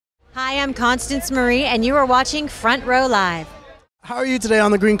Hi, I'm Constance Marie, and you are watching Front Row Live. How are you today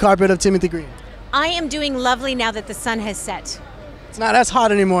on the green carpet of Timothy Green? I am doing lovely now that the sun has set. It's not as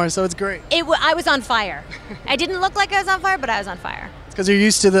hot anymore, so it's great. I was on fire. I didn't look like I was on fire, but I was on fire. It's because you're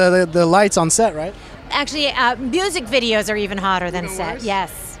used to the lights on set, right? Actually, music videos are even hotter than set. Worse?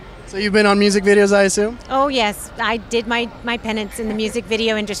 Yes. So you've been on music videos, I assume? Oh, yes. I did my penance in the music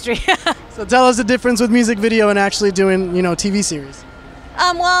video industry. So tell us the difference with music video and actually doing, TV series.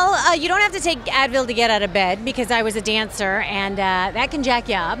 You don't have to take Advil to get out of bed because I was a dancer, and that can jack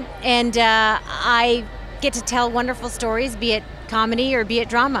you up. And I get to tell wonderful stories, be it comedy or be it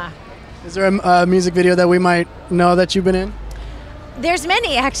drama. Is there a music video that we might know that you've been in? There's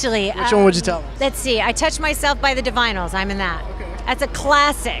many, actually. Which one would you tell us? Let's see. I Touch Myself by the Divinyls. I'm in that. Okay. That's a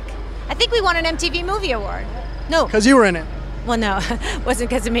classic. I think we won an MTV Movie Award. No. Because you were in it. Well, no. It wasn't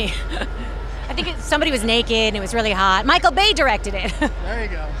because of me. I think somebody was naked and it was really hot. Michael Bay directed it. There you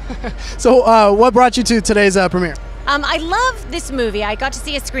go. So what brought you to today's premiere? I love this movie. I got to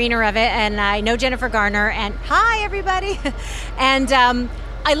see a screener of it, and I know Jennifer Garner, and hi, everybody. And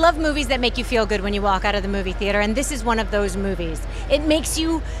I love movies that make you feel good when you walk out of the movie theater, and this is one of those movies. It makes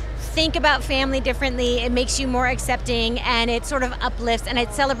you think about family differently, it makes you more accepting, and it sort of uplifts, and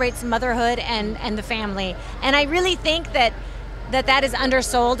it celebrates motherhood and the family. And I really think that is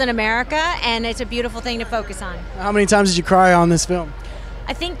undersold in America, and it's a beautiful thing to focus on. How many times did you cry on this film?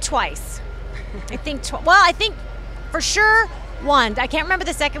 I think twice. I think for sure one. I can't remember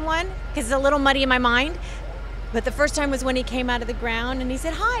the second one because it's a little muddy in my mind. But the first time was when he came out of the ground and he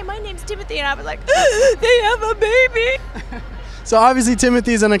said, "Hi, my name's Timothy," and I was like, "They have a baby." So obviously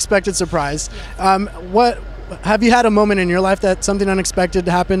Timothy's an unexpected surprise. What have you had a moment in your life that something unexpected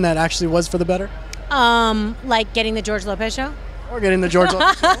happened that actually was for the better? Like getting the George Lopez show. Or getting the George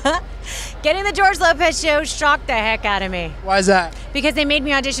Lopez show? Getting the George Lopez show shocked the heck out of me. Why is that? Because they made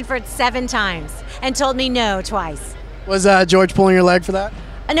me audition for it 7 times and told me no twice. Was George pulling your leg for that?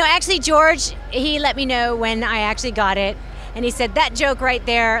 No, actually, George, he let me know when I actually got it. And he said, "That joke right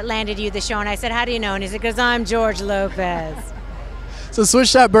there landed you the show." And I said, "How do you know?" And he said, "Because I'm George Lopez." So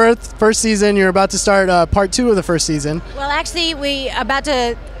Switched at Birth, first season, you're about to start part 2 of the first season. Well, actually,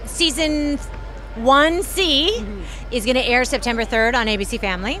 season 1C is going to air September 3rd on ABC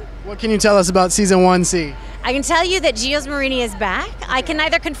Family. What can you tell us about season 1C? I can tell you that Gilles Marini is back. I can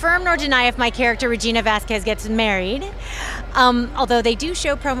neither confirm nor deny if my character Regina Vasquez gets married. Although they do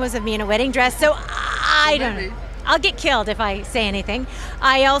show promos of me in a wedding dress, so I don't know. I'll get killed if I say anything.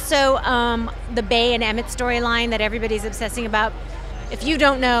 I also, the Bay and Emmett storyline that everybody's obsessing about. If you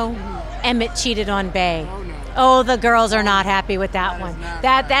don't know, Emmett cheated on Bay. Oh, no. Oh, the girls are not happy with that one.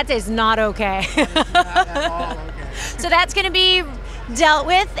 That is not okay. That is not at all okay. So that's going to be dealt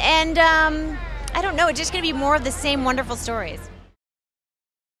with, and I don't know, it's just going to be more of the same wonderful stories.